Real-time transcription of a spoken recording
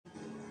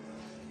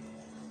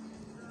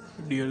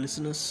Dear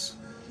listeners,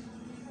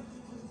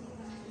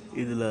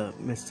 இதில்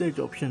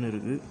message option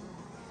இருக்குது.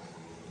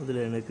 அதில்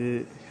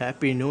எனக்கு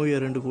ஹாப்பி நியூ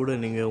இயர்ன்னு கூட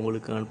நீங்கள்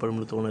உங்களுக்கு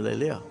அனுப்பணும்னு தோணலை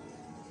இல்லையா?